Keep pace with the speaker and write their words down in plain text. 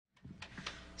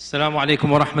السلام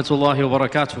عليكم ورحمة الله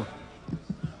وبركاته.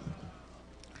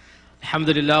 الحمد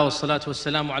لله والصلاة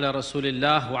والسلام على رسول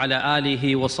الله وعلى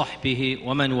آله وصحبه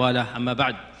ومن والاه. أما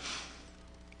بعد.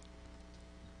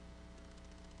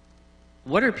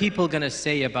 What are people going to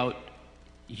say about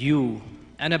you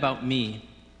and about me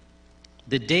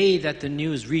the day that the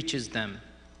news reaches them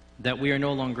that we are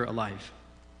no longer alive?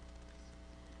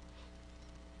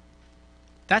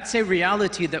 That's a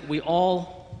reality that we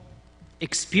all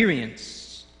experience,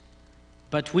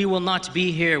 but we will not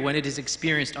be here when it is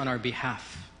experienced on our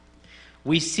behalf.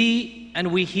 We see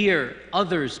and we hear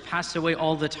others pass away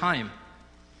all the time,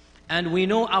 and we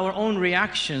know our own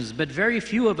reactions, but very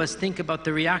few of us think about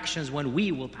the reactions when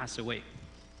we will pass away.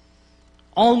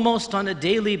 Almost on a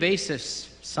daily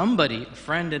basis, somebody, a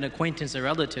friend, an acquaintance, a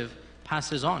relative,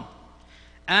 passes on.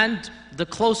 And the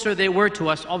closer they were to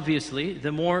us, obviously,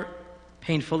 the more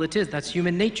painful it is. That's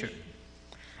human nature.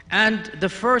 And the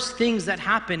first things that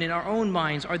happen in our own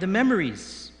minds are the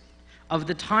memories of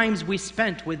the times we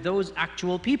spent with those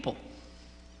actual people.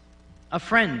 A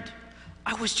friend,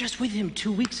 I was just with him 2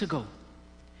 weeks ago.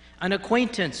 An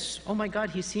acquaintance, oh my God,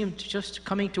 he seemed just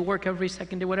coming to work every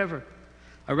second day, whatever.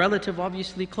 A relative,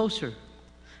 obviously closer.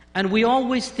 And we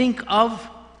always think of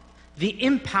the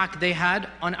impact they had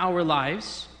on our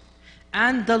lives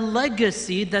and the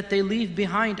legacy that they leave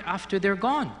behind after they're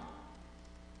gone.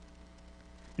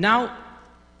 Now,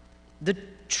 the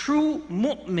true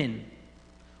mu'min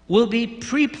will be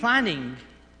pre-planning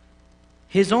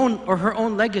his own or her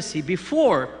own legacy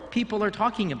before people are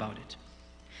talking about it.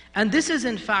 And this is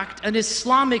in fact an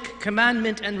Islamic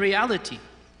commandment and reality.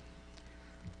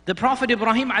 The Prophet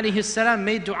Ibrahim alayhi salam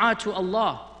made dua to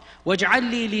Allah, وَاجْعَلْ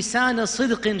لِي لِسَانَ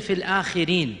صِدْقٍ فِي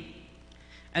الْآخِرِينَ.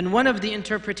 And one of the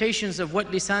interpretations of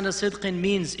what lisan sidqin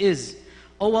means is,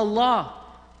 oh Allah,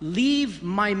 leave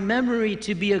my memory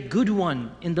to be a good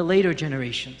one in the later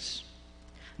generations.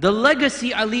 The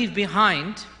legacy I leave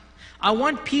behind, I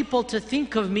want people to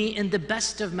think of me in the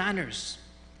best of manners.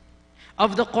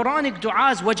 Of the Quranic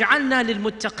du'as, وَاجْعَلْنَا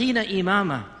لِلْمُتَّقِينَ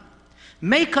إِمَامًا.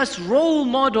 Make us role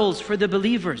models for the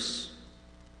believers.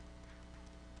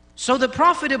 So the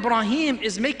Prophet Ibrahim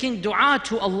is making dua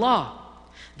to Allah,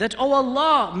 that, oh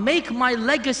Allah, make my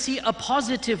legacy a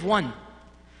positive one.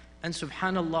 And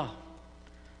subhanallah,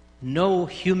 no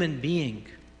human being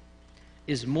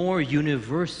is more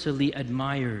universally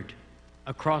admired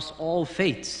across all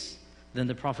faiths than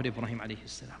the Prophet Ibrahim alayhi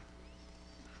salam.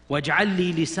 وَاجْعَلْ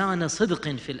لِي لِسَانَ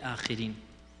صِدْقٍ فِي الْآخِرِينَ.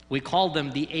 We call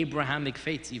them the Abrahamic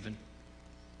faiths even.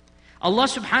 Allah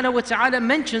subhanahu wa ta'ala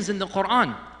mentions in the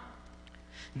Quran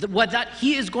that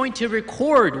He is going to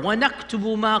record وَنَكْتُبُ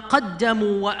مَا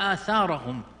قَدَّمُوا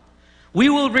وَآثَارَهُم. We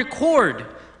will record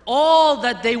all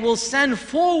that they will send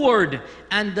forward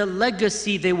and the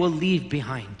legacy they will leave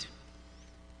behind.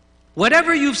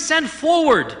 Whatever you've sent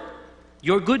forward,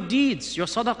 your good deeds, your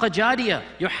sadaqah jariyah,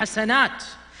 your hasanat,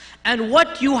 and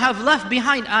what you have left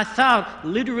behind, athar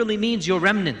literally means your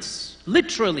remnants.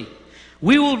 Literally.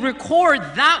 We will record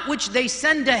that which they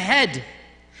send ahead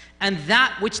and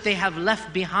that which they have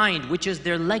left behind, which is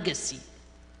their legacy.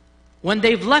 When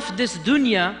they've left this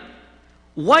dunya,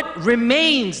 what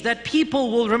remains that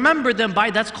people will remember them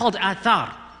by, that's called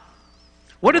athar.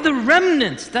 What are the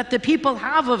remnants that the people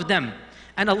have of them?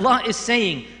 And Allah is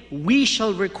saying, we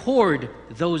shall record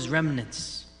those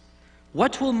remnants.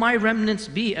 What will my remnants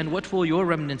be and what will your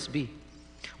remnants be?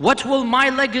 What will my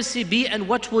legacy be and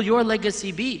what will your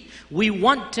legacy be? We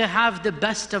want to have the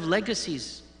best of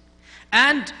legacies.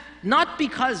 And not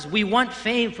because we want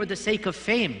fame for the sake of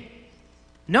fame.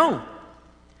 No.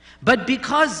 But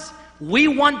because we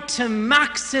want to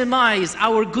maximize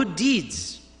our good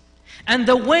deeds. And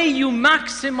the way you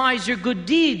maximize your good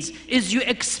deeds is you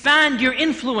expand your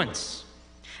influence.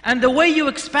 And the way you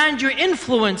expand your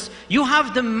influence, you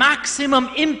have the maximum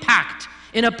impact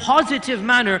in a positive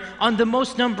manner on the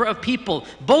most number of people,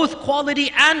 both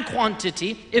quality and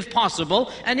quantity, if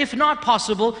possible, and if not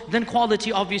possible, then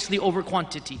quality obviously over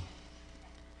quantity.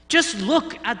 Just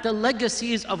look at the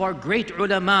legacies of our great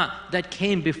ulama that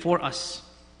came before us.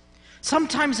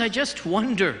 Sometimes I just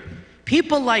wonder,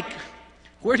 people like,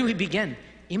 where do we begin?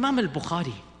 Imam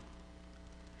al-Bukhari.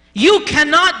 You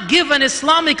cannot give an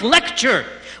Islamic lecture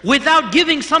without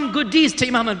giving some good deeds to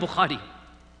Imam al-Bukhari.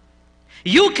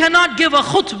 You cannot give a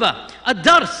khutbah, a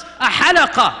dars, a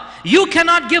halaqah. You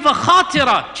cannot give a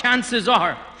khatira, chances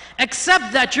are,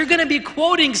 except that you're going to be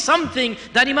quoting something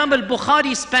that Imam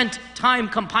al-Bukhari spent time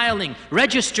compiling,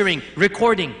 registering,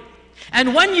 recording.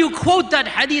 And when you quote that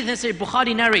hadith and say,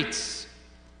 Bukhari narrates,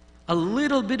 a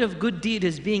little bit of good deed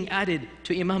is being added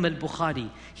to Imam al-Bukhari.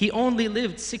 He only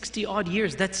lived 60 odd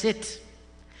years, that's it.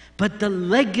 But the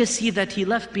legacy that he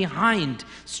left behind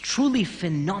is truly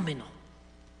phenomenal.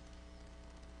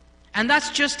 And that's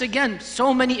just, again,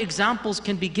 so many examples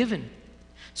can be given.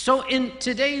 So in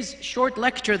today's short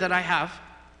lecture that I have,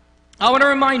 I want to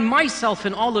remind myself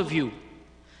and all of you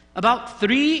about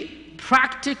 3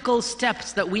 practical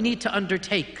steps that we need to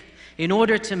undertake in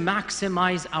order to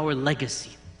maximize our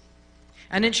legacy.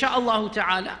 And insha'Allah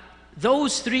ta'ala,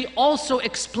 those 3 also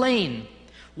explain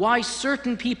why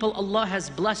certain people Allah has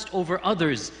blessed over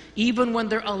others. Even when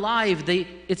they're alive,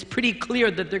 it's pretty clear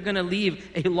that they're going to leave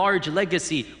a large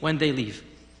legacy when they leave.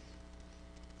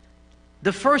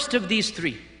 The first of these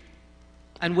 3,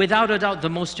 and without a doubt the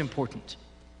most important,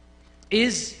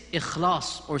 is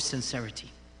ikhlas, or sincerity.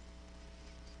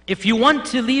 If you want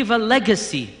to leave a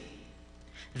legacy,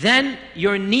 then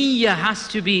your niyyah has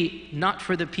to be not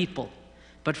for the people,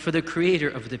 but for the creator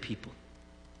of the people.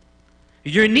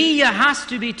 Your niyyah has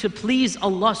to be to please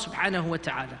Allah subhanahu wa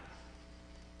ta'ala.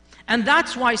 And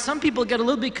that's why some people get a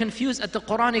little bit confused at the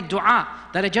Quranic dua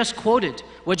that I just quoted.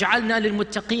 وَجْعَلْنَا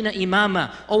لِلْمُتَّقِينَ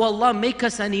إِمَامًا. Oh Allah, make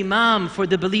us an imam for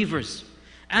the believers.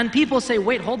 And people say,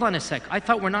 wait, hold on a sec. I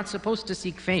thought we're not supposed to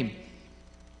seek fame.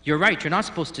 You're right, you're not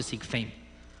supposed to seek fame.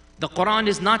 The Quran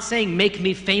is not saying, make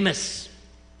me famous.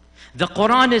 The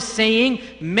Quran is saying,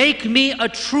 make me a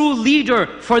true leader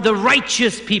for the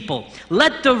righteous people.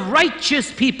 Let the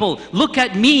righteous people look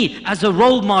at me as a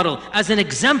role model, as an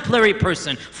exemplary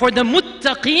person. For the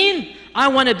muttaqeen, I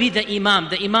want to be the imam.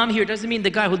 The imam here doesn't mean the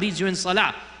guy who leads you in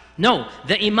salah. No,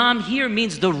 the imam here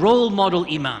means the role model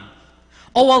imam.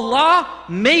 Oh Allah,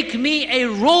 make me a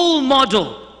role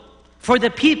model for the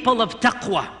people of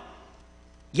taqwa.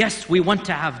 Yes, we want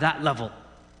to have that level.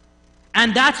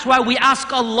 And that's why we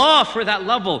ask Allah for that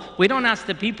level. We don't ask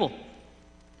the people.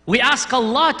 We ask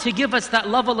Allah to give us that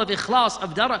level of ikhlas,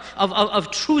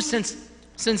 of true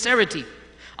sincerity.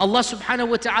 Allah subhanahu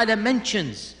wa ta'ala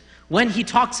mentions when He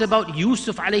talks about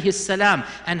Yusuf alayhi salam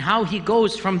and how he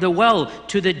goes from the well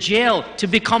to the jail to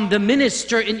become the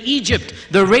minister in Egypt,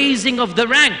 the raising of the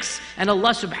ranks. And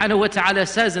Allah subhanahu wa ta'ala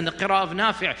says in the qira'ah of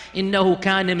Nafi', إِنَّهُ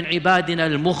كَانَ مِنْ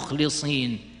عِبَادِنَا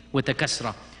الْمُخْلِصِينَ with the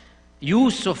kasra.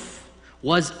 Yusuf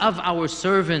was of our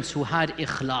servants who had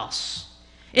ikhlas.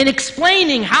 In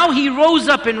explaining how he rose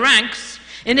up in ranks,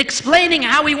 in explaining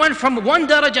how he went from one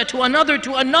daraja to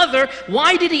another,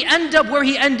 why did he end up where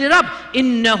he ended up?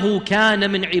 إِنَّهُ كَانَ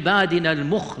مِنْ عِبَادِنَا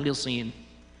الْمُخْلِصِينَ.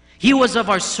 He was of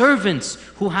our servants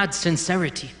who had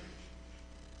sincerity.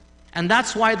 And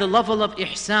that's why the level of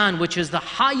ihsan, which is the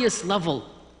highest level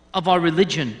of our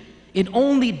religion, it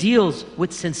only deals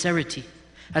with sincerity.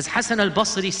 As Hassan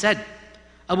al-Basri said,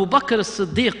 Abu Bakr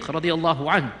as-Siddiq radiallahu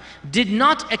anhu did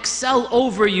not excel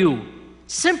over you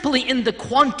simply in the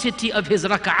quantity of his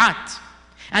raka'at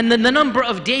and then the number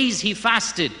of days he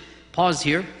fasted. Pause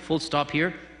here, full stop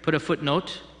here, put a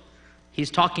footnote. He's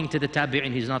talking to the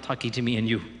tabi'in, he's not talking to me and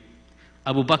you.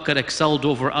 Abu Bakr excelled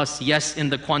over us, yes, in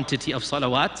the quantity of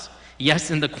salawat,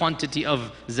 yes, in the quantity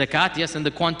of zakat, yes, in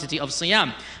the quantity of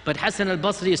siyam. But Hassan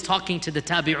al-Basri is talking to the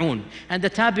tabi'un. And the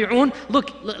tabi'un,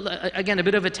 look, again, a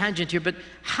bit of a tangent here, but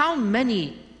how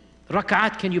many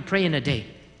raka'at can you pray in a day?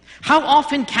 How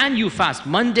often can you fast?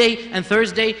 Monday and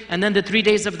Thursday, and then the 3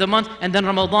 days of the month, and then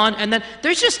Ramadan, and then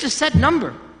there's just a set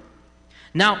number.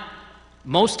 Now,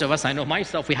 most of us, I know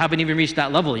myself, we haven't even reached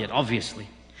that level yet, obviously.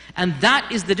 And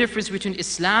that is the difference between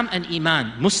Islam and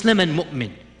Iman, Muslim and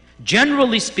Mu'min.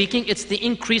 Generally speaking, it's the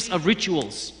increase of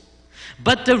rituals.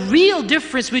 But the real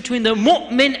difference between the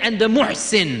mu'min and the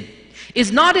muhsin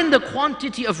is not in the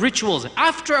quantity of rituals.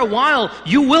 After a while,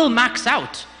 you will max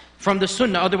out from the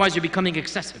sunnah, otherwise you're becoming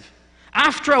excessive.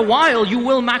 After a while, you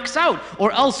will max out,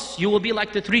 or else you will be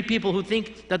like the 3 people who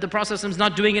think that the Prophet is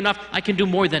not doing enough, I can do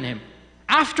more than him.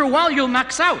 After a while, you'll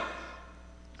max out.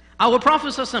 Our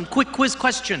Prophet, quick quiz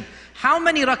question. How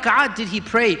many raka'at did he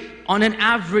pray on an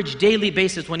average daily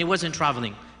basis when he wasn't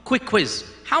traveling? Quick quiz.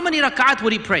 How many raka'at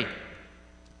would he pray?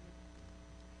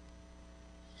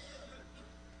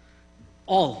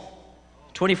 All.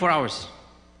 24 hours.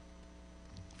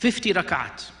 50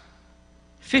 raka'at.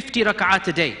 50 raka'at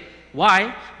a day.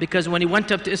 Why? Because when he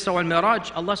went up to Isra wal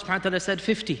Miraj, Allah subhanahu wa ta'ala said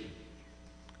 50.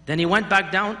 Then he went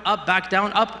back down,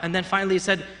 up, and then finally he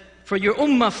said, for your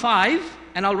ummah 5,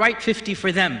 and I'll write 50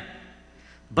 for them.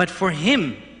 But for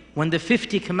him, when the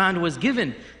 50 command was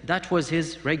given, that was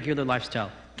his regular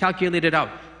lifestyle. Calculate it out.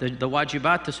 The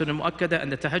wajibat, the sunnah mu'akkada,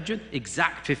 and the tahajjud,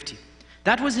 exact 50.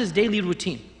 That was his daily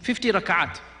routine, 50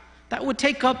 raka'at. That would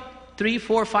take up 3,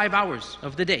 4, 5 hours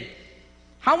of the day.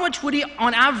 How much would he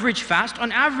on average fast?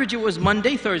 On average it was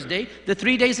Monday, Thursday, the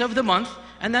 3 days of the month,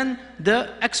 and then the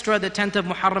extra, the 10th of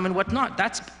Muharram and whatnot.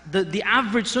 That's the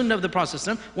average sunnah of the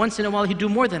Prophet. Once in a while he'd do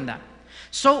more than that.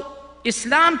 So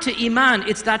Islam to Iman,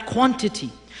 it's that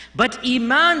quantity. But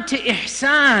Iman to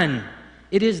Ihsan,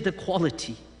 it is the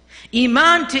quality.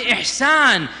 Iman to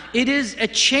Ihsan, it is a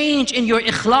change in your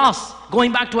ikhlas.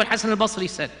 Going back to what Hassan al-Basri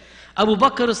said. Abu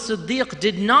Bakr as-Siddiq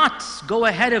did not go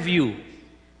ahead of you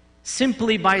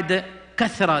simply by the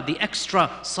kathra, the extra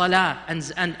salah and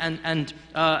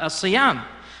siyam,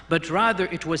 but rather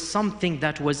it was something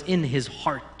that was in his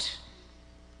heart.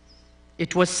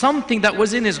 It was something that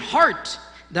was in his heart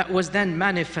that was then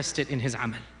manifested in his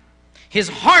amal. His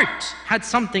heart had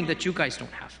something that you guys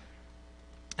don't have.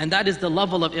 And that is the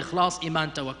level of ikhlas,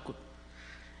 iman, tawakkul.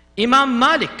 Imam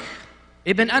Malik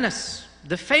ibn Anas,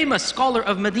 the famous scholar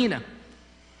of Medina,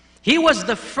 he was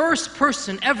the first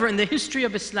person ever in the history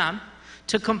of Islam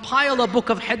to compile a book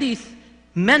of hadith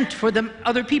meant for the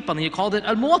other people, and he called it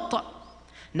Al-Muwatta.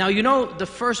 Now you know, the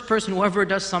first person who ever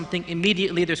does something,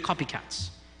 immediately there's copycats.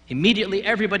 Immediately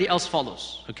everybody else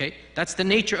follows, okay? That's the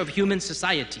nature of human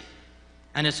society.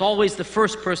 And it's always the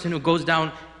first person who goes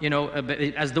down, you know,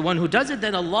 as the one who does it,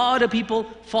 then a lot of people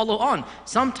follow on.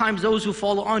 Sometimes those who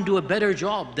follow on do a better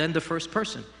job than the first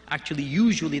person. Actually,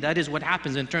 usually that is what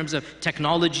happens in terms of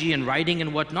technology and writing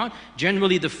and whatnot.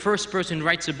 Generally, the first person who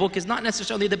writes a book is not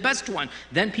necessarily the best one.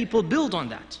 Then people build on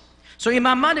that. So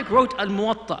Imam Malik wrote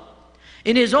Al-Muwatta.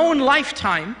 In his own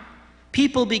lifetime,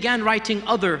 people began writing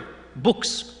other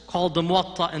books called the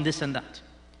Muwatta and this and that.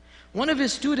 One of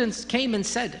his students came and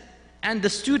said, and the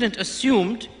student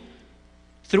assumed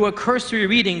through a cursory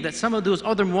reading that some of those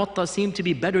other Muwatta seemed to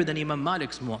be better than Imam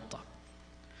Malik's Muwatta.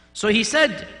 So he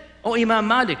said, "Oh Imam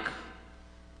Malik,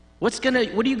 what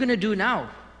are you gonna do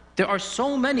now? There are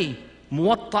so many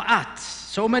Muwatta'at,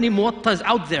 so many Muwattas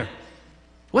out there.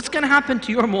 What's gonna happen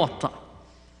to your Muwatta?"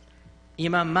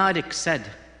 Imam Malik said,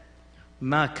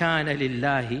 "Ma kana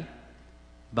lillahi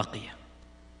baqiya."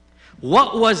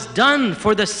 What was done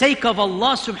for the sake of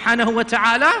Allah subhanahu wa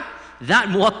ta'ala, that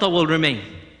Muwatta will remain.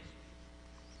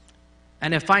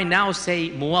 And if I now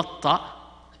say Muwatta,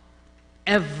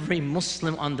 every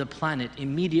Muslim on the planet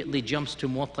immediately jumps to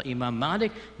Muwatta Imam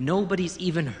Malik. Nobody's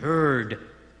even heard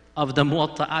of the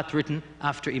Muwatta'at written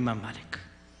after Imam Malik.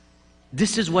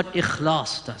 This is what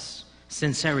ikhlas does,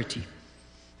 sincerity.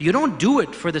 You don't do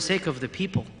it for the sake of the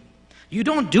people. You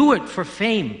don't do it for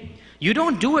fame. You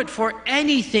don't do it for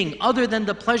anything other than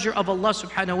the pleasure of Allah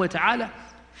subhanahu wa ta'ala.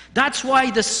 That's why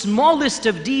the smallest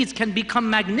of deeds can become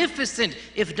magnificent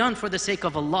if done for the sake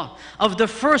of Allah. Of the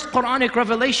first Quranic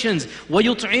revelations,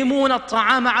 وَيُطْعِمُونَ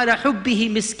الطَّعَامَ عَلَى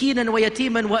حُبِّهِ مِسْكِينًا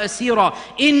وَيَتِيمًا وَأَسِيرًا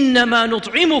إِنَّمَا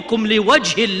نُطْعِمُكُمْ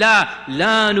لِوَجْهِ اللَّهِ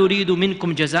لَا نُرِيدُ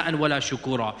مِنْكُمْ جَزَاءً وَلَا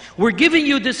شُكُورًا. We're giving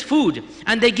you this food,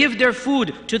 and they give their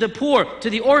food to the poor, to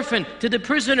the orphan, to the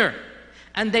prisoner.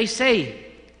 And they say,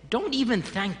 "Don't even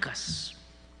thank us.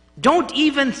 Don't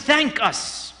even thank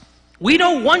us. We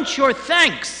don't want your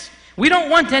thanks. We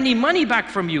don't want any money back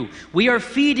from you. We are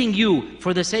feeding you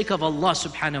for the sake of Allah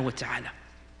subhanahu wa ta'ala."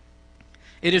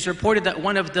 It is reported that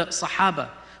one of the Sahaba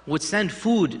would send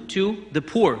food to the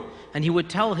poor, and he would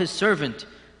tell his servant,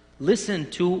 "Listen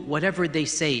to whatever they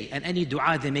say and any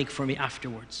dua they make for me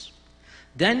afterwards."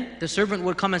 Then the servant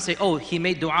would come and say, "Oh, he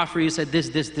made dua for you, said this,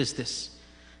 this, this, this."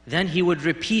 Then he would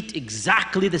repeat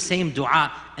exactly the same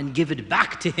dua and give it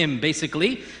back to him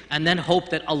basically, and then hope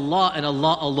that Allah and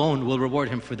Allah alone will reward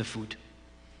him for the food.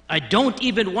 I don't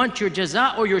even want your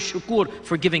jaza or your shukur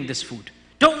for giving this food.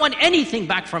 Don't want anything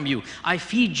back from you. I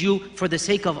feed you for the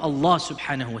sake of Allah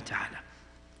subhanahu wa ta'ala.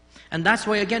 And that's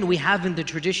why again we have in the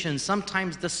tradition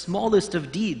sometimes the smallest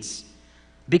of deeds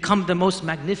become the most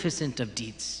magnificent of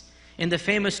deeds. In the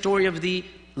famous story of the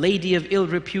lady of ill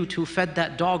repute who fed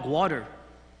that dog water,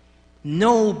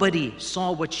 nobody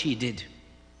saw what she did.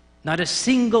 Not a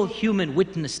single human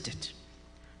witnessed it.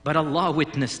 But Allah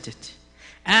witnessed it.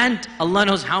 And Allah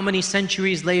knows how many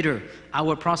centuries later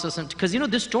our Prophet, because you know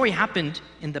this story happened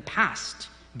in the past,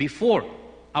 before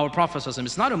our Prophet.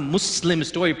 It's not a Muslim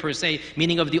story per se,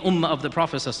 meaning of the Ummah of the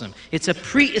Prophet. It's a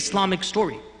pre-Islamic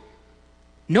story.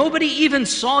 Nobody even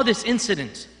saw this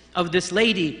incident of this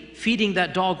lady feeding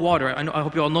that dog water. I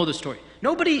hope you all know the story.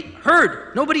 Nobody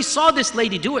heard, nobody saw this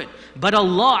lady do it, but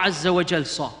Allah Azza wa Jal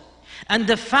saw. And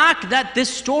the fact that this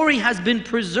story has been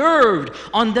preserved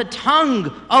on the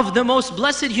tongue of the most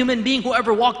blessed human being who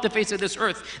ever walked the face of this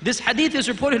earth. This hadith is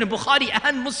reported in Bukhari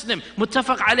and Muslim,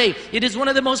 muttafaq alayh. It is one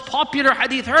of the most popular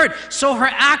hadith heard. So her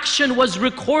action was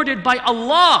recorded by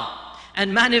Allah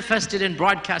and manifested and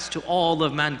broadcast to all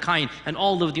of mankind and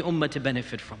all of the ummah to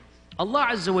benefit from. Allah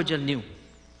Azza wa Jal knew.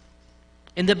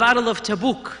 In the battle of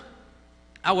Tabuk,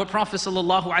 our Prophet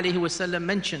ﷺ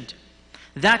mentioned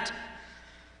That,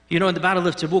 you know, in the Battle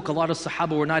of Tabuk, a lot of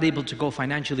Sahaba were not able to go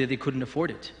financially, they couldn't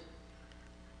afford it.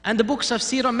 And the books of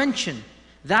Seerah mention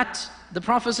that the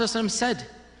Prophet ﷺ said,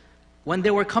 when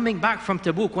they were coming back from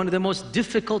Tabuk, one of the most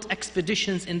difficult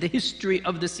expeditions in the history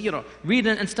of the Seerah. Read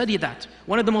and study that.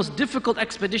 One of the most difficult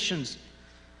expeditions.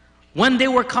 When they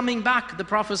were coming back, the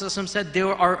Prophet ﷺ said,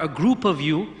 there are a group of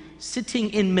you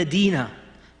sitting in Medina.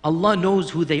 Allah knows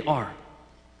who they are.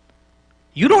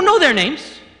 You don't know their names.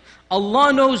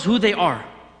 Allah knows who they are.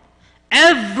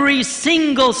 Every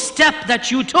single step that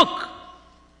you took,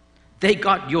 they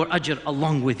got your ajr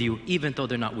along with you, even though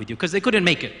they're not with you, because they couldn't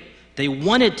make it. They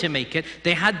wanted to make it.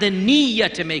 They had the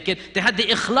niyyah to make it. They had the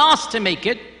ikhlas to make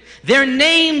it. Their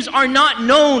names are not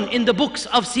known in the books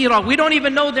of Seerah. We don't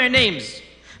even know their names.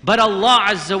 But Allah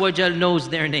Azza wa Jal knows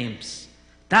their names.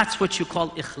 That's what you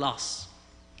call ikhlas.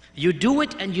 You do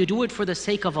it and you do it for the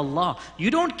sake of Allah. You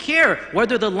don't care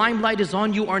whether the limelight is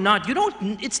on you or not.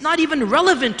 It's not even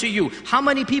relevant to you how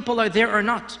many people are there or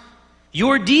not.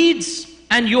 Your deeds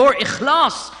and your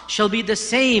ikhlas shall be the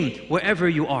same wherever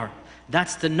you are.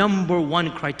 That's the number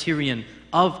one criterion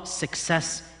of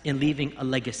success in leaving a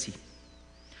legacy.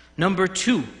 Number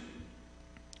two,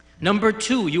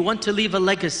 you want to leave a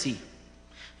legacy.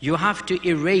 You have to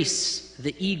erase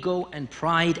the ego and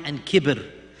pride and kibr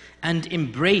and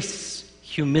embrace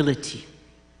humility,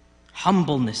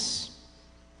 humbleness.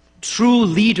 True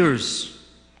leaders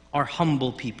are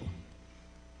humble people.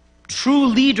 True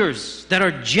leaders that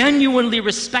are genuinely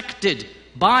respected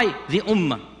by the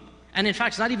ummah. And in fact,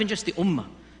 it's not even just the ummah.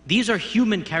 These are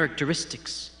human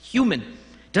characteristics. Human.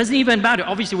 Doesn't even matter.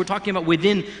 Obviously, we're talking about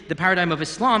within the paradigm of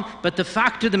Islam, but the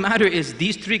fact of the matter is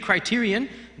these three criterion,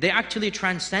 they actually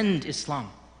transcend Islam.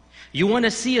 You want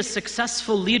to see a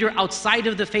successful leader outside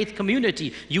of the faith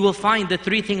community, you will find the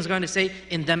three things I'm going to say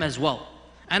in them as well.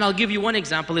 And I'll give you one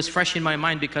example. It's fresh in my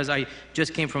mind because I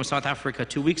just came from South Africa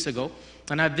 2 weeks ago,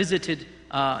 and I visited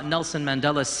Nelson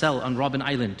Mandela's cell on Robben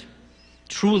Island.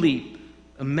 Truly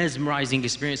a mesmerizing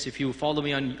experience. If you follow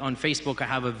me on Facebook, I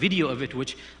have a video of it,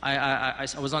 which I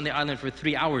was on the island for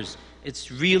 3 hours. It's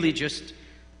really just,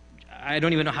 I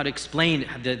don't even know how to explain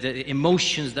the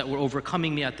emotions that were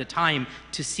overcoming me at the time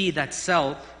to see that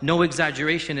cell. No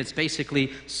exaggeration, it's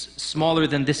basically smaller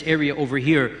than this area over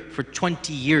here. For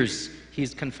 20 years,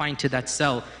 he's confined to that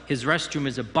cell. His restroom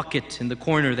is a bucket in the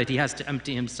corner that he has to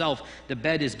empty himself. The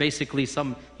bed is basically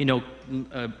some,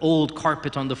 old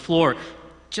carpet on the floor.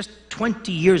 Just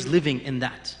 20 years living in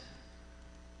that.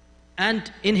 And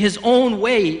in his own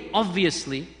way,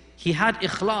 obviously, he had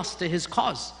ikhlas to his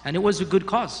cause, and it was a good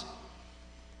cause.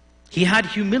 He had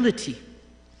humility.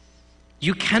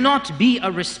 You cannot be a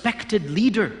respected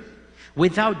leader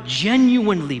without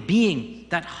genuinely being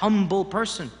that humble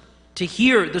person. To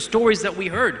hear the stories that we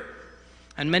heard.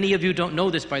 And many of you don't know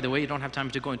this, by the way, you don't have time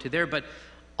to go into there, but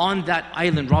on that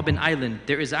island, Robben Island,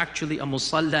 there is actually a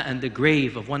musalla and the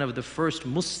grave of one of the first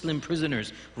Muslim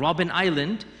prisoners. Robben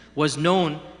Island was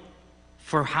known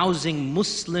for housing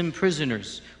Muslim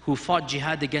prisoners who fought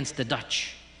jihad against the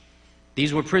Dutch.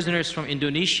 These were prisoners from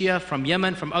Indonesia, from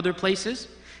Yemen, from other places.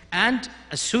 And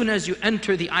as soon as you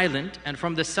enter the island, and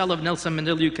from the cell of Nelson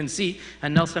Mandela you can see,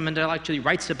 and Nelson Mandela actually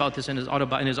writes about this in his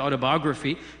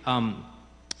autobiography,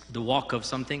 The Walk of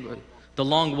something, The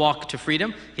Long Walk to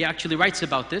Freedom. He actually writes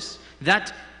about this,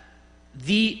 that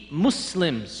the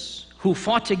Muslims who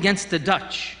fought against the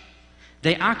Dutch,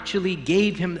 they actually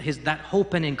gave him that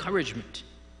hope and encouragement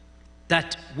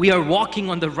that we are walking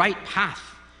on the right path.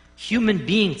 Human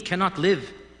beings cannot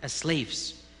live as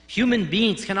slaves. Human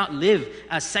beings cannot live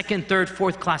as second, third,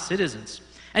 fourth class citizens.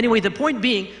 Anyway, the point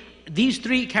being, these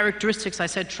three characteristics I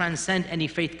said transcend any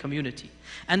faith community.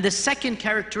 And the second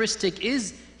characteristic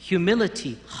is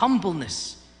humility,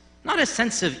 humbleness. Not a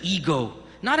sense of ego,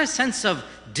 not a sense of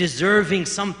deserving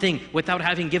something without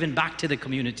having given back to the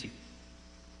community.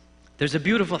 There's a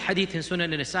beautiful hadith in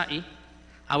Sunan al-Nasa'i.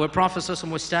 Our Prophet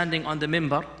ﷺ was standing on the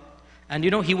minbar, and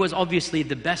he was obviously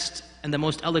the best and the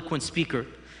most eloquent speaker,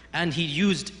 and he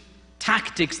used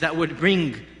tactics that would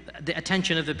bring the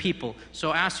attention of the people. So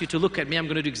I ask you to look at me, I'm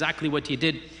going to do exactly what he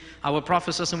did. Our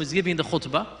Prophet ﷺ was giving the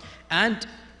khutbah, and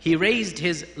he raised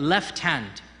his left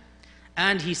hand,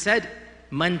 and he said,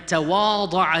 "Man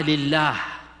tawada'a lillah."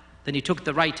 Then he took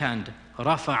the right hand,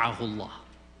 "Rafa'ahu Allah."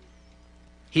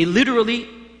 He literally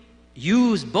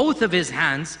used both of his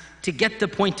hands to get the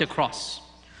point across.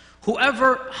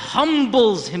 Whoever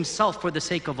humbles himself for the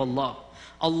sake of Allah,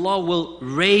 Allah will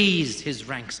raise his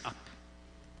ranks up.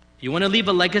 You want to leave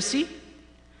a legacy?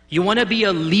 You want to be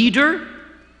a leader?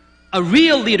 A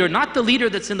real leader, not the leader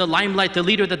that's in the limelight, the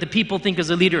leader that the people think is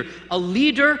a leader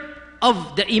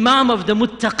of the Imam of the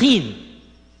Muttaqeen.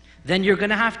 then you're going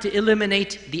to have to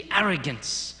eliminate the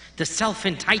arrogance, the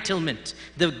self-entitlement,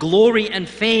 the glory and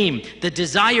fame, the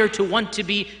desire to want to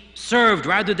be served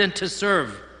rather than to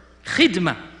serve.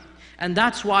 Khidmah. And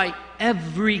that's why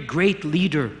every great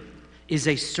leader is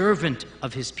a servant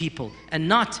of his people and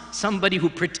not somebody who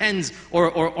pretends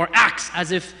or acts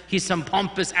as if he's some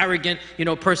pompous, arrogant,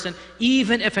 person.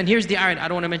 Even if, and here's the irony, I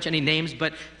don't want to mention any names,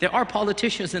 but there are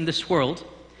politicians in this world,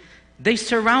 they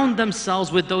surround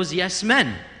themselves with those yes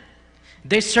men.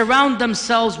 They surround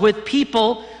themselves with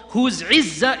people whose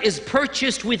izzah is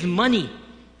purchased with money.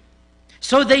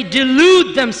 So they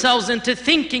delude themselves into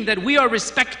thinking that we are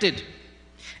respected.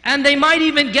 And they might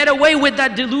even get away with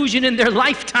that delusion in their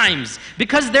lifetimes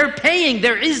because they're paying,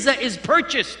 their izzah is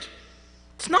purchased.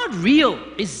 It's not real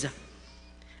izzah.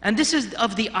 And this is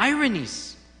of the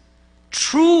ironies.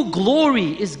 True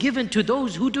glory is given to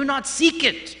those who do not seek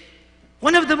it.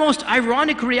 One of the most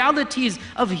ironic realities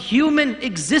of human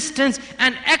existence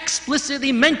and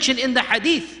explicitly mentioned in the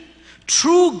hadith.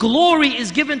 True glory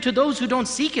is given to those who don't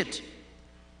seek it.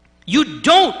 You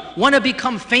don't want to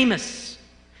become famous.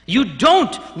 You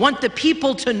don't want the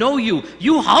people to know you.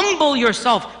 You humble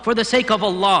yourself for the sake of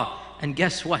Allah. And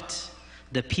guess what?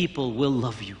 The people will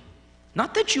love you.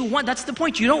 Not that you want, that's the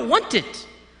point. You don't want it.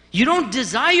 You don't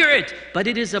desire it. But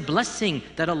it is a blessing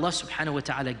that Allah subhanahu wa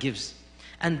ta'ala gives.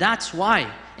 And that's why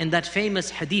in that famous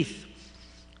hadith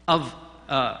of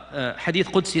Hadith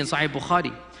Qudsi in Sahih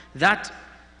Bukhari, that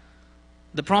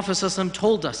the Prophet ﷺ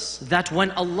told us that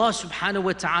when Allah subhanahu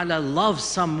wa ta'ala loves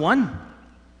someone,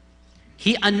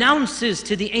 He announces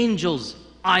to the angels,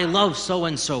 I love so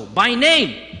and so. By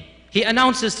name, He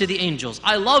announces to the angels,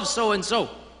 I love so and so.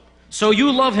 So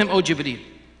you love him, O Jibreel.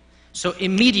 So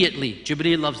immediately,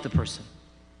 Jibreel loves the person.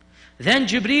 Then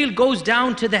Jibreel goes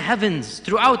down to the heavens,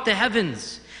 throughout the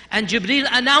heavens, and Jibreel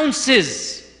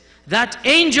announces that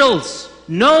angels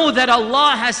know that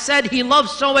Allah has said He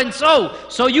loves so and so.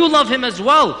 So you love him as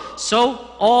well.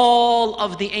 So all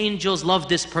of the angels love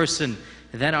this person.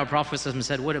 Then our Prophet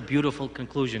said, what a beautiful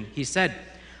conclusion. He said,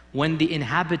 when the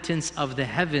inhabitants of the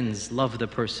heavens love the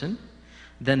person,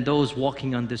 then those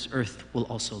walking on this earth will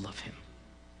also love him.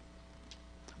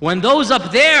 When those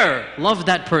up there love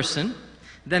that person,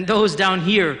 then those down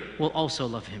here will also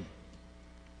love him.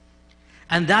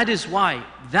 And that is why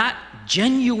that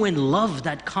genuine love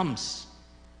that comes,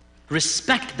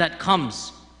 respect that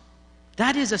comes,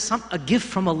 that is a gift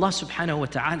from Allah subhanahu wa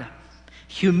ta'ala.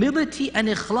 Humility and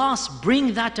ikhlas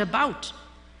bring that about.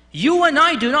 You and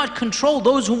I do not control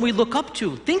those whom we look up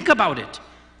to. Think about it.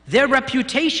 Their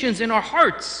reputations in our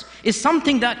hearts is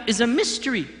something that is a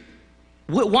mystery.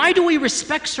 Why do we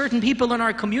respect certain people in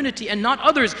our community and not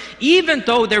others, even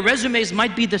though their resumes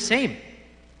might be the same?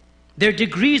 Their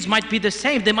degrees might be the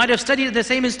same. They might have studied at the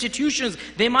same institutions.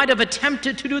 They might have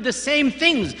attempted to do the same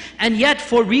things. And yet,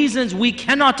 for reasons we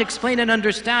cannot explain and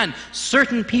understand,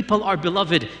 certain people are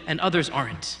beloved and others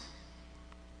aren't.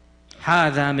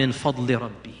 هَذَا مِن فَضْلِ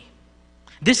رَبِّي.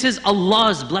 This is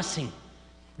Allah's blessing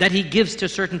that He gives to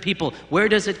certain people. Where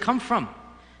does it come from?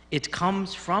 It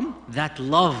comes from that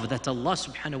love that Allah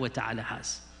subhanahu wa ta'ala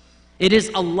has. It is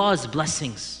Allah's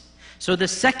blessings. So the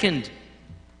second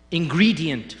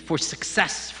ingredient for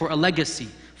success, for a legacy,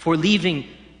 for leaving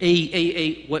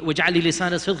وَجْعَلِ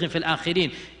لِسَانَ صِدْقٍ فِي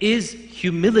الْآخِرِينَ is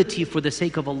humility for the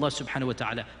sake of Allah subhanahu wa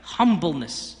ta'ala.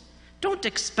 Humbleness. Don't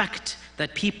expect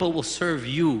that people will serve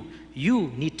you.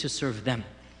 You need to serve them.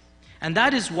 And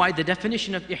that is why the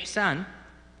definition of ihsan,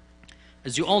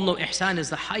 as you all know, ihsan is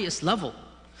the highest level.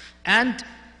 And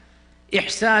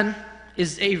ihsan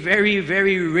is a very,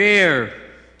 very rare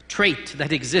trait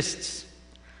that exists.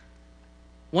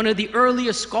 One of the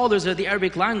earliest scholars of the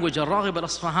Arabic language, Al-Raghib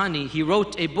al-Asfahani, he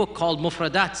wrote a book called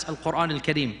Mufradat al-Quran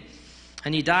al-Kareem.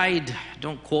 And he died,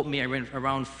 don't quote me,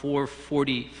 around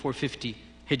 440, 450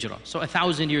 Hijrah, so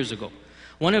 1,000 years ago.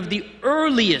 One of the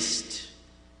earliest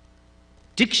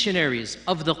dictionaries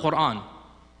of the Quran,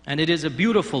 and it is a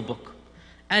beautiful book.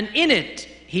 And in it,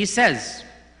 he says,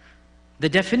 the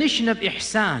definition of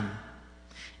ihsan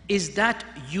is that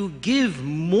you give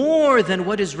more than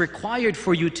what is required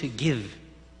for you to give.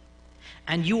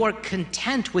 And you are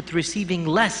content with receiving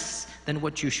less than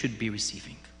what you should be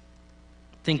receiving.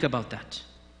 Think about that.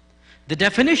 The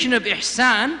definition of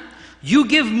ihsan, you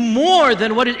give more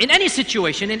than what is, in any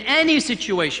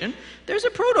situation, there's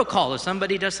a protocol. If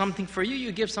somebody does something for you,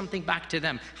 you give something back to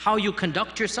them. How you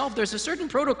conduct yourself, there's a certain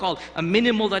protocol, a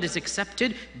minimal that is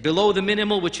accepted, below the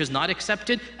minimal which is not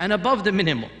accepted, and above the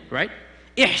minimal, right?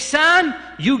 Ihsan,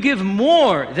 you give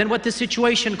more than what the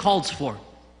situation calls for.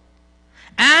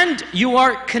 And you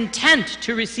are content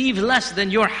to receive less than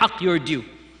your haqq, your due.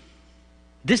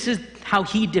 This is how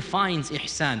he defines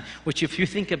ihsan, which if you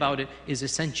think about it, is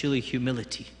essentially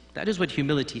humility. That is what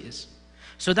humility is.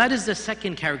 So that is the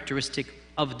second characteristic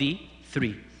of the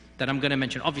three that I'm going to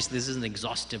mention. Obviously, this isn't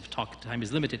exhaustive talk, time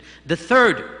is limited. The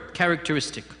third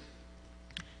characteristic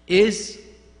is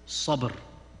sabr,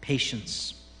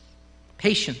 patience.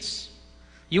 Patience.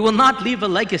 You will not leave a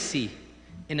legacy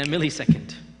in a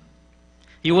millisecond.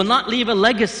 You will not leave a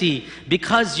legacy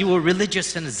because you were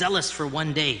religious and zealous for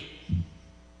one day.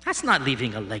 That's not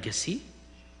leaving a legacy.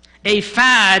 A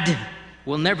fad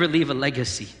will never leave a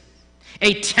legacy.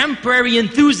 A temporary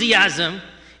enthusiasm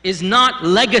is not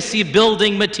legacy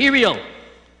building material.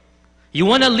 You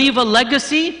want to leave a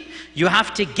legacy? You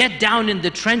have to get down in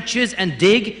the trenches and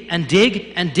dig and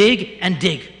dig and dig and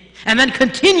dig. And then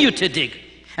continue to dig.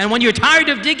 And when you're tired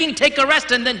of digging, take a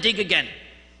rest and then dig again.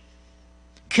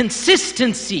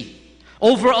 Consistency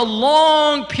over a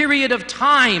long period of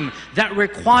time that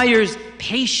requires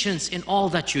patience in all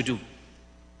that you do.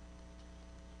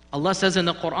 Allah says in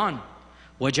the Quran,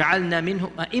 وَجَعَلْنَا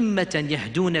مِنْهُمْ أَئِمَّةً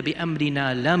يَهْدُونَ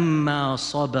بِأَمْرِنَا لَمَّا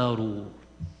صَبَرُوا.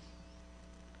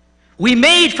 We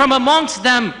made from amongst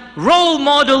them role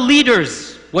model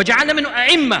leaders. وَجَعَلْنَا مِنْهُمْ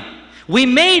أَئِمَّةً. We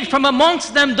made from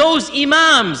amongst them those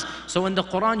imams. So when the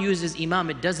Quran uses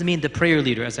imam, it doesn't mean the prayer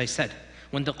leader, as I said.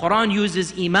 When the Quran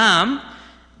uses imam,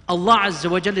 Allah Azza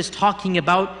wa Jalla is talking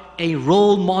about a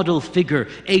role model figure,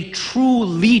 a true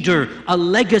leader, a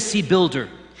legacy builder.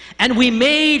 And we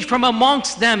made from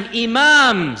amongst them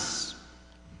imams.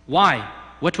 Why?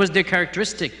 What was their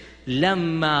characteristic?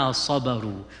 لَمَّا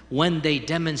صَبَرُوا. When they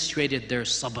demonstrated their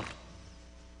sabr.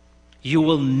 You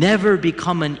will never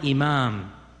become an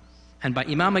imam. And by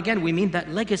imam again, we mean that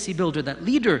legacy builder, that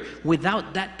leader,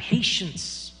 without that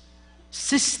patience.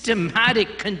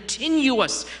 Systematic,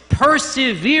 continuous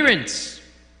perseverance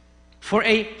for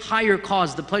a higher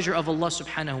cause, the pleasure of Allah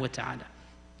subhanahu wa ta'ala.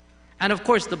 And of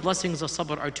course, the blessings of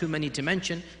sabr are too many to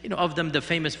mention. Of them, the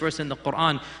famous verse in the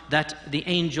Quran that the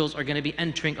angels are going to be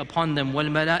entering upon them.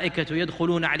 وَالْمَلَائِكَةُ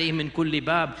يَدْخُلُونَ عَلَيْهِمْ مِنْ كُلِّ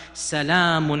بَابٍ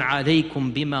سَلَامٌ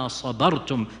عَلَيْكُمْ بِمَا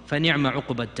صَبَرْتُمْ فَنِعْمَ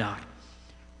عُقْبَ الدَّارِ.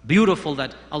 Beautiful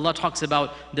that Allah talks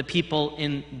about the people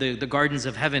in the gardens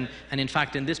of heaven. And in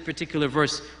fact, in this particular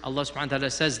verse, Allah subhanahu wa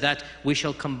ta'ala says that we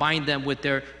shall combine them with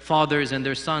their fathers and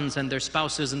their sons and their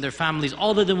spouses and their families.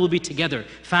 All of them will be together.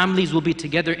 Families will be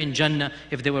together in Jannah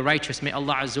if they were righteous. May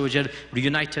Allah Azza wa Jal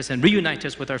reunite us and reunite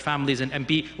us with our families and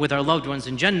be with our loved ones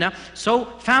in Jannah. So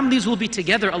families will be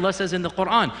together. Allah says in the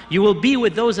Quran, you will be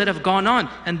with those that have gone on,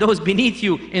 and those beneath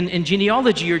you in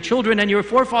genealogy, your children and your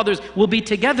forefathers will be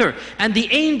together. And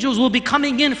the angels will be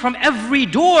coming in from every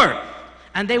door,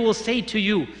 and they will say to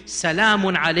you,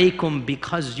 Salamun alaykum,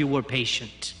 because you were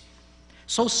patient.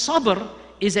 So sabr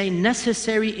is a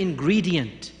necessary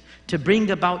ingredient to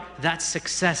bring about that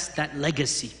success, that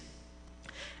legacy.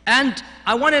 And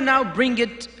I want to now bring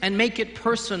it and make it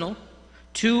personal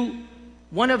to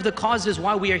one of the causes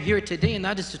why we are here today, and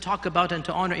that is to talk about and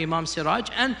to honor Imam Siraj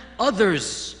and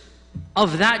others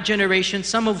of that generation,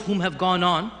 some of whom have gone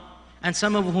on and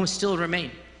some of whom still remain.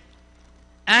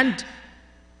 And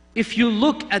if you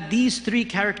look at these three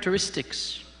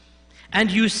characteristics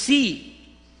and you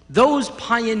see those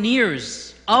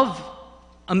pioneers of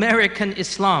American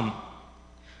Islam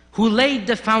who laid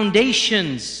the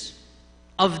foundations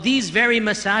of these very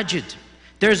masajid,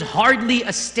 there's hardly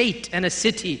a state and a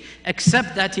city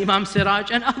except that Imam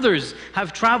Siraj and others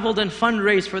have traveled and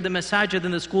fundraised for the masajid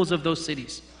and the schools of those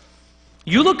cities.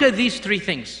 You look at these three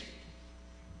things.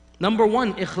 Number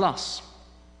one, ikhlas.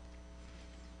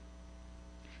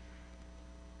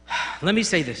 Let me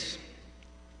say this.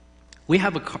 We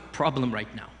have a problem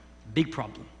right now, big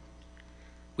problem.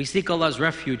 We seek Allah's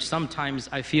refuge. Sometimes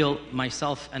I feel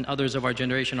myself and others of our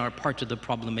generation are part of the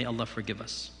problem. May Allah forgive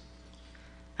us.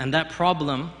 And that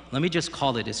problem, let me just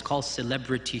call it, it's called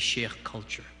celebrity sheikh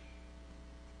culture.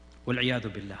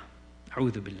 Wal-iyadu billah.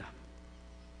 A'udhu billah.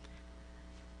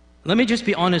 Let me just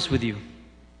be honest with you.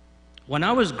 When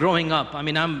I was growing up, I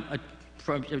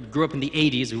grew up in the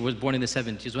 80s, I was born in the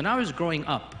 70s. When I was growing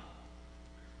up,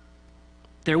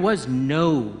 there was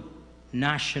no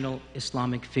national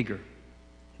Islamic figure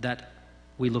that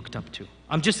we looked up to.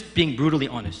 I'm just being brutally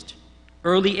honest.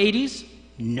 Early 80s,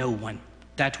 no one.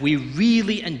 That we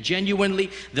really and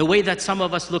genuinely, the way that some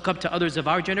of us look up to others of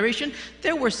our generation,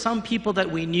 there were some people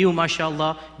that we knew,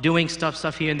 mashallah, doing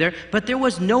stuff here and there, but there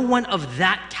was no one of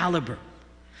that caliber.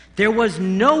 There was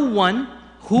no one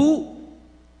who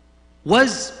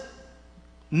was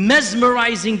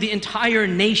mesmerizing the entire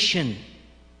nation.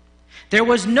 There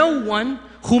was no one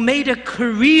who made a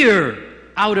career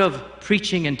out of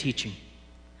preaching and teaching.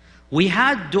 We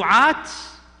had du'at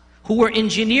who were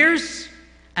engineers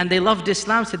and they loved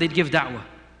Islam, so they'd give da'wah.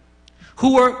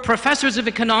 Who were professors of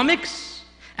economics,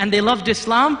 and they loved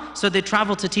Islam, so they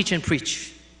traveled to teach and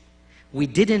preach. We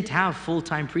didn't have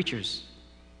full-time preachers.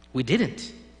 We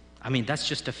didn't. I mean, that's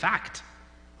just a fact.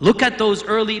 Look at those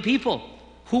early people.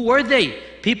 Who were they?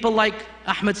 People like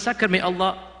Ahmed Sakr, may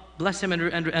Allah bless him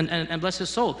and bless his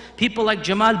soul. People like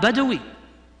Jamal Badawi.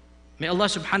 May Allah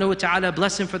subhanahu wa ta'ala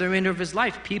bless him for the remainder of his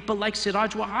life. People like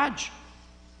Siraj Wahaj.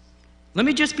 Let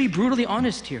me just be brutally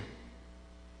honest here.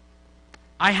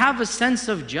 I have a sense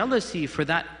of jealousy for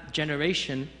that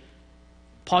generation.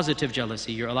 Positive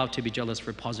jealousy. You're allowed to be jealous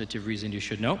for positive reason, you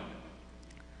should know.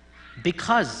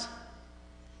 Because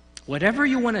whatever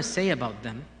you want to say about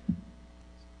them,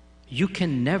 you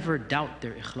can never doubt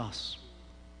their ikhlas.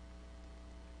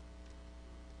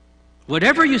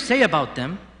 Whatever you say about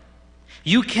them,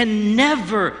 you can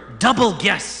never double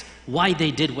guess why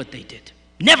they did what they did.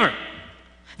 Never.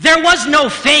 There was no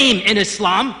fame in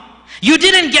Islam. You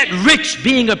didn't get rich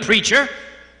being a preacher.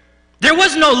 There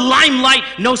was no limelight,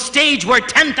 no stage where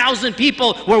 10,000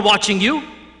 people were watching you.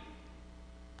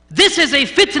 This is a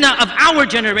fitna of our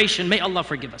generation. May Allah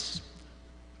forgive us.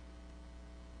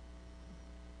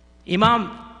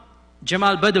 Imam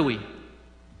Jamal Badawi,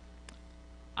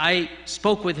 I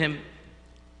spoke with him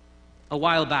a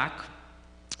while back,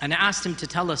 and I asked him to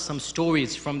tell us some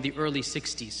stories from the early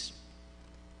 60s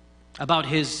about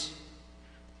his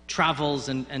travels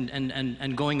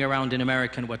and going around in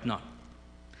America and whatnot.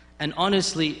 And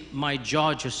honestly, my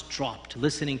jaw just dropped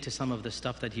listening to some of the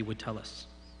stuff that he would tell us.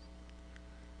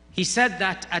 He said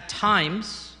that at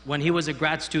times, when he was a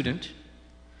grad student,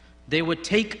 they would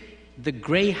take the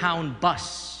Greyhound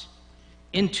bus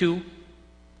into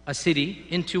a city,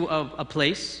 into a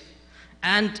place,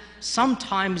 and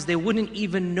sometimes they wouldn't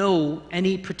even know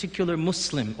any particular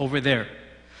Muslim over there.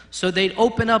 So they'd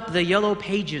open up the yellow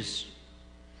pages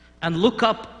and look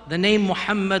up the name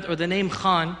Muhammad or the name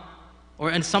Khan,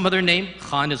 and some other name.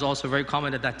 Khan is also very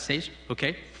common at that stage,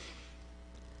 okay?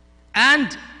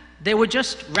 And they would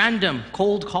just random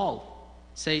cold call,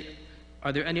 say,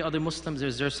 are there any other Muslims?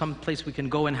 Is there some place we can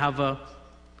go and have a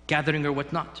gathering or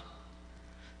whatnot?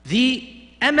 The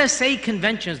MSA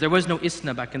conventions, there was no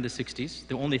ISNA back in the 60s.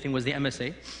 The only thing was the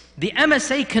MSA. The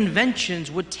MSA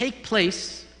conventions would take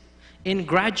place in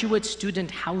graduate student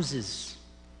houses.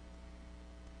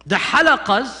 The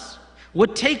halaqas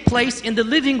would take place in the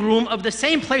living room of the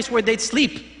same place where they'd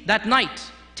sleep that night.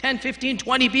 10, 15,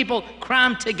 20 people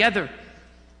crammed together.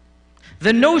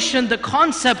 The notion, the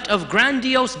concept of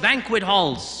grandiose banquet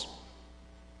halls,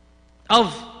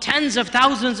 of tens of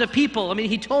thousands of people. I mean,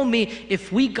 he told me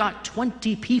if we got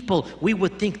 20 people, we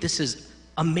would think this is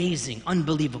amazing,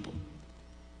 unbelievable.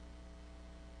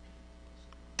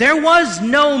 There was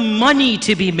no money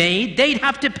to be made. They'd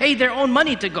have to pay their own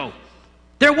money to go.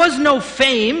 There was no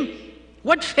fame.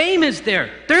 What fame is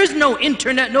there? There is no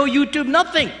internet, no YouTube,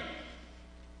 nothing.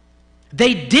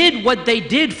 They did what they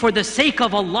did for the sake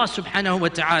of Allah subhanahu wa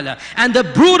ta'ala. And the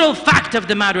brutal fact of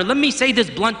the matter, let me say this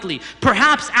bluntly,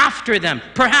 perhaps after them,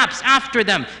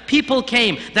 people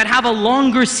came that have a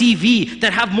longer CV,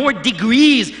 that have more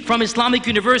degrees from Islamic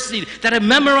university, that have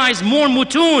memorized more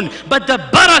mutun, but the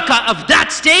barakah of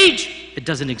that stage, it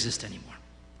doesn't exist anymore.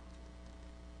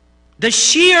 The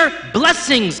sheer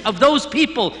blessings of those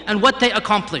people and what they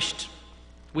accomplished,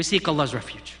 we seek Allah's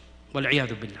refuge.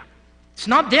 Wal-'iyadhu billah. It's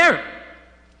not there.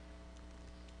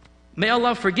 May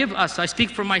Allah forgive us. I speak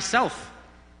for myself.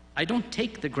 I don't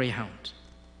take the Greyhound.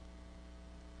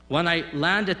 When I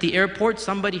land at the airport,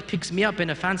 somebody picks me up in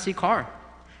a fancy car.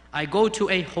 I go to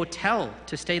a hotel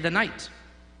to stay the night.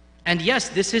 And yes,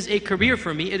 this is a career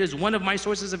for me. It is one of my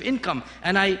sources of income.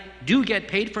 And I do get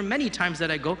paid for many times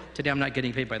that I go. Today I'm not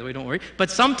getting paid, by the way, don't worry.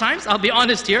 But sometimes, I'll be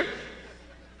honest here,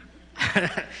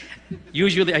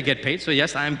 usually I get paid, so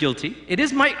yes, I am guilty. It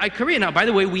is my career now. By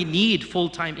the way, we need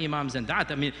full-time imams and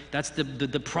that. I mean, that's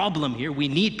the problem here. We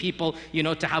need people,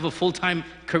 to have a full-time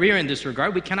career in this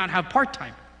regard. We cannot have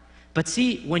part-time. But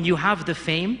see, when you have the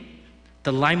fame,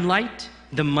 the limelight,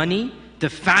 the money,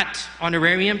 the fat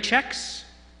honorarium checks,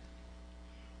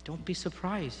 don't be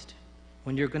surprised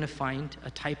when you're going to find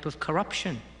a type of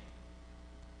corruption.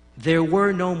 There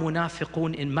were no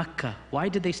munafiqun in Mecca. Why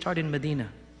did they start in Medina?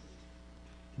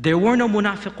 There were no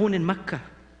munafiqun in Mecca.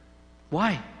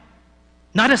 Why?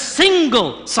 Not a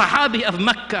single Sahabi of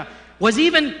Mecca was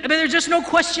even, there's just no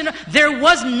question. There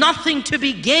was nothing to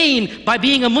be gained by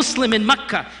being a Muslim in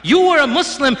Mecca. You were a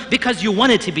Muslim because you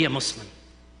wanted to be a Muslim.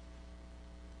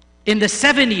 In the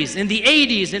 70s, in the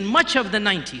 80s, in much of the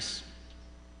 90s,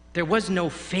 there was no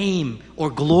fame or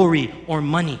glory or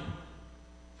money.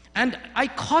 And I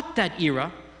caught that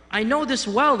era I know this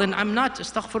well, and I'm not,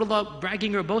 astaghfirullah,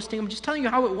 bragging or boasting. I'm just telling you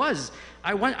how it was.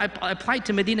 I applied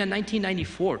to Medina in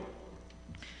 1994.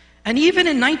 And even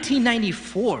in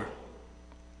 1994,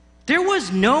 there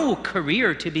was no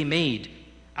career to be made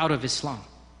out of Islam.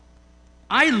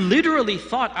 I literally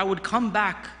thought I would come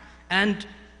back and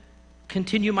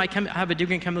continue I have a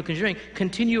degree in chemical engineering,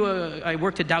 I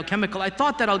worked at Dow Chemical. I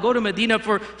thought that I'll go to Medina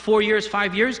for 4 years,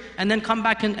 5 years, and then come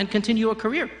back and continue a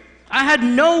career. I had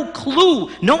no clue,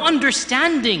 no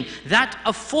understanding that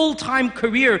a full-time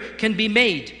career can be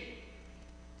made.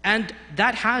 And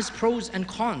that has pros and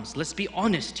cons. Let's be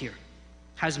honest here.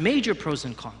 Has major pros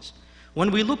and cons.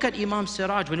 When we look at Imam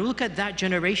Siraj, when we look at that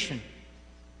generation,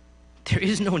 there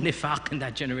is no nifaq in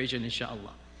that generation,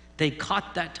 inshallah. They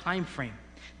caught that time frame.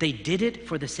 They did it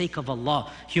for the sake of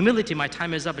Allah. Humility, my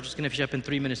time is up, I'm just going to finish up in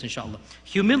 3 minutes, inshallah.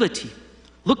 Humility.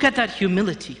 Look at that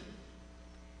humility.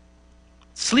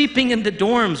 Sleeping in the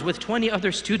dorms with 20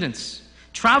 other students.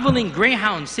 Traveling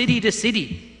Greyhound, city to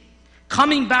city.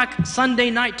 Coming back Sunday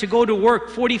night to go to work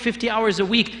 40, 50 hours a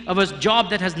week of a job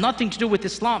that has nothing to do with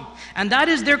Islam. And that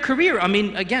is their career. I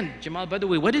mean, again, Jamal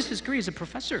Badawi, what is his career? He's a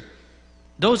professor.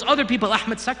 Those other people,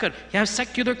 Ahmed Sakar, he has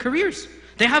secular careers.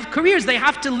 They have careers, they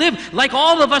have to live like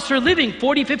all of us are living,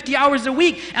 40, 50 hours a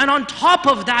week. And on top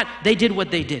of that, they did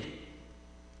what they did.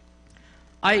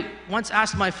 I once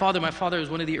asked my father was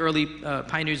one of the early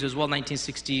pioneers as well,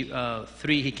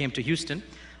 1963, he came to Houston.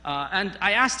 And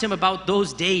I asked him about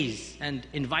those days and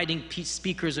inviting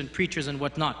speakers and preachers and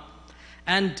whatnot.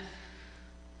 And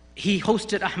he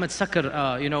hosted Ahmed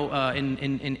Sakar,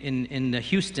 in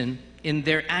Houston in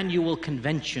their annual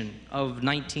convention of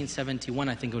 1971,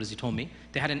 I think it was, he told me.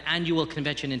 They had an annual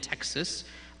convention in Texas.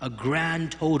 A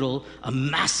grand total, a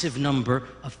massive number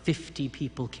of 50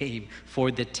 people came for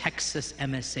the Texas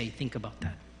MSA. Think about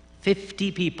that.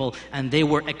 50 people, and they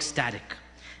were ecstatic.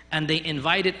 And they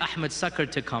invited Ahmed Sakar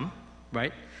to come,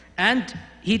 right? And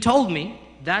he told me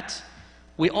that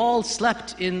we all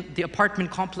slept in the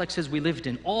apartment complexes we lived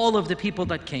in, all of the people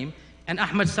that came. And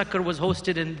Ahmed Sakar was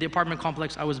hosted in the apartment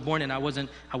complex I was born in. I wasn't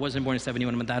born in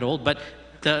 71, I'm not that old, but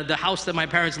the house that my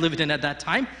parents lived in at that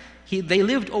time, they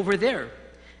lived over there.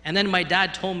 And then my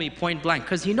dad told me point blank,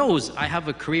 because he knows I have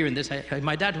a career in this,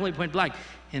 my dad told me point blank,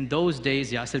 in those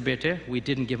days, Yasir Bete, we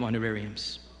didn't give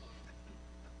honorariums.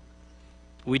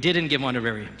 We didn't give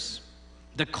honorariums.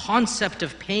 The concept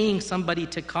of paying somebody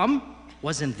to come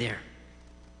wasn't there.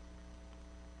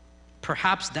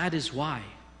 Perhaps that is why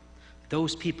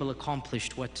those people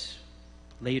accomplished what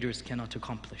laters cannot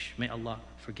accomplish. May Allah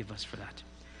forgive us for that.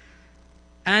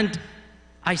 And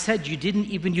I said, you didn't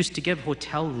even used to give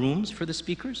hotel rooms for the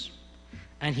speakers?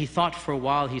 And he thought for a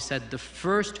while, he said, the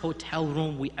first hotel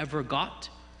room we ever got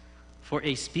for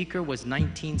a speaker was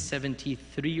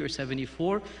 1973 or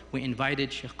 74. We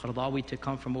invited Sheikh Qardawi to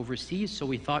come from overseas, so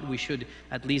we thought we should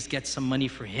at least get some money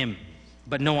for him,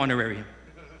 but no honorarium.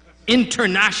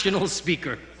 International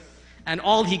speaker. And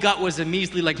all he got was a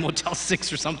measly like Motel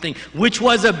 6 or something, which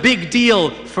was a big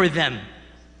deal for them.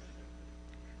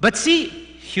 But see,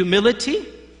 humility,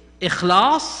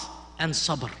 ikhlas, and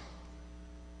sabr.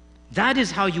 That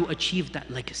is how you achieve that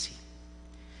legacy.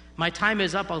 My time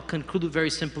is up. I'll conclude very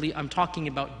simply. I'm talking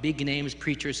about big names,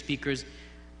 preachers, speakers.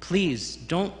 Please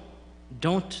don't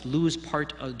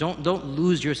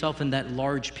lose yourself in that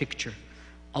large picture.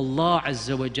 Allah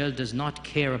Azza wa Jal does not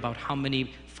care about how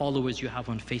many followers you have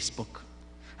on Facebook,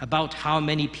 about how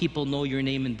many people know your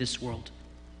name in this world.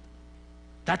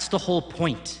 That's the whole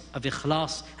point of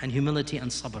ikhlas and humility and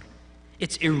sabr.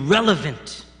 It's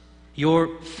irrelevant,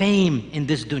 your fame in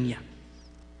this dunya.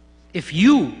 If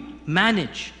you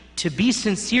manage to be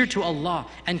sincere to Allah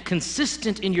and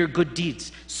consistent in your good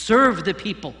deeds, serve the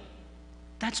people,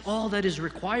 that's all that is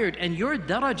required. And your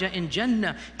daraja in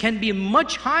Jannah can be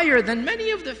much higher than many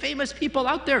of the famous people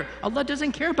out there. Allah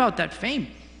doesn't care about that fame.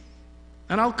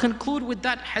 And I'll conclude with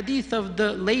that hadith of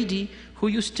the lady who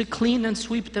used to clean and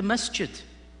sweep the masjid.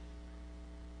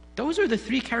 Those are the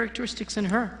three characteristics in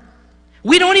her.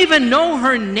 We don't even know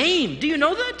her name. Do you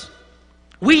know that?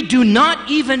 We do not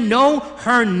even know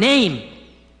her name.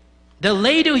 The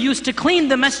lady who used to clean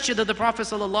the masjid of the Prophet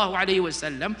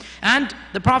ﷺ, and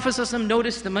the Prophet ﷺ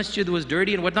noticed the masjid was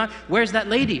dirty and whatnot. Where's that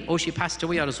lady? Oh, she passed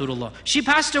away, Ya Rasulullah. She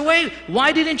passed away.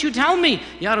 Why didn't you tell me?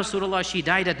 Ya Rasulullah, she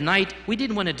died at night. We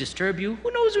didn't want to disturb you.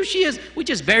 Who knows who she is? We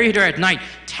just buried her at night.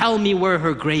 Tell me where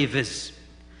her grave is.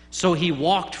 So he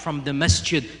walked from the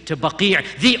masjid to Baqi',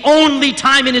 the only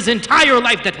time in his entire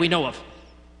life that we know of.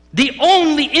 The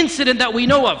only incident that we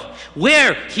know of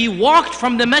where he walked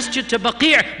from the masjid to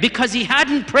Baqi' because he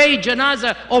hadn't prayed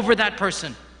janazah over that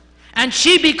person. And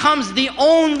she becomes the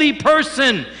only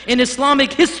person in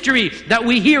Islamic history that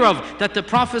we hear of that the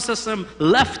Prophet ﷺ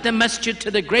left the masjid to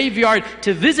the graveyard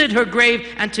to visit her grave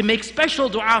and to make special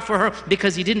dua for her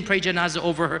because he didn't pray janazah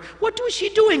over her. What was she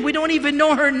doing? We don't even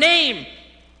know her name.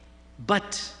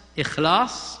 But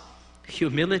ikhlas,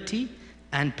 humility,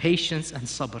 and patience and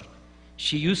sabr.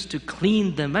 She used to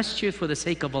clean the masjid for the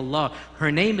sake of Allah.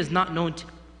 Her name is not known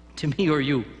to me or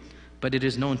you, but it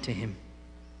is known to Him.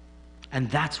 And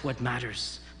that's what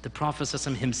matters. The Prophet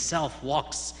ﷺ himself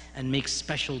walks and makes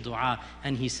special dua,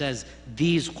 and he says,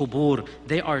 these qubur,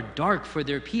 they are dark for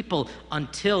their people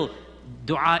until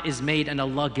dua is made and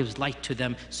Allah gives light to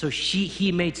them. So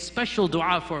he made special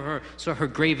dua for her, so her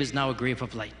grave is now a grave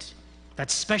of light.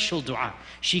 That's special dua.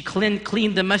 She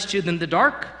cleaned the masjid in the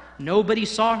dark. Nobody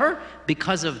saw her.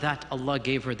 Because of that, Allah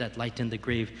gave her that light in the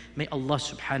grave. May Allah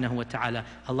subhanahu wa ta'ala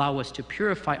allow us to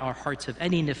purify our hearts of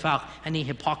any nifaq, any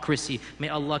hypocrisy. May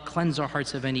Allah cleanse our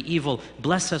hearts of any evil.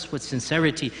 Bless us with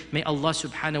sincerity. May Allah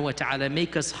subhanahu wa ta'ala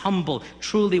make us humble,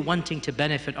 truly wanting to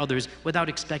benefit others without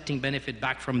expecting benefit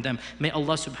back from them. May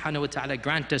Allah subhanahu wa ta'ala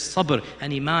grant us sabr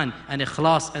and iman and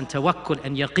ikhlas and tawakkul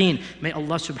and yaqeen. May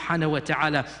Allah subhanahu wa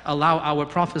ta'ala allow our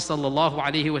Prophet sallallahu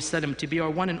alaihi wasallam to be our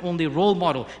one and only role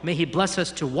model. May He bless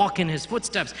us to walk in His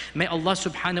footsteps. May Allah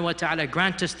subhanahu wa ta'ala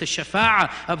grant us the shafa'ah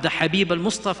of the Habib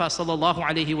al-Mustafa sallallahu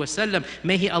alayhi wasallam.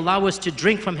 May He allow us to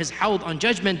drink from His hawd on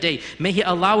Judgment Day. May He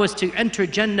allow us to enter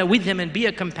Jannah with Him and be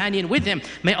a companion with Him.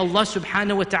 May Allah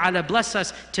subhanahu wa ta'ala bless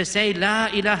us to say La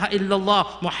ilaha illallah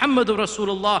Muhammadur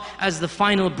Rasulullah as the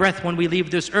final breath when we leave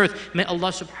this earth. May Allah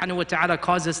subhanahu wa ta'ala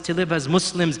cause us to live as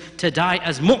Muslims, to die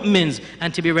as mu'mins,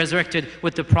 and to be resurrected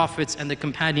with the prophets and the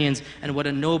companions. And what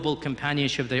a noble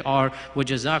companionship they are.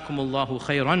 وَجَزَاكُمُ اللَّهُ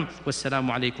خَيْرًا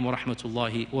وَالسَّلَامُ عَلَيْكُمْ وَرَحْمَةُ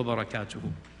اللَّهِ وَبَرَكَاتُهُ.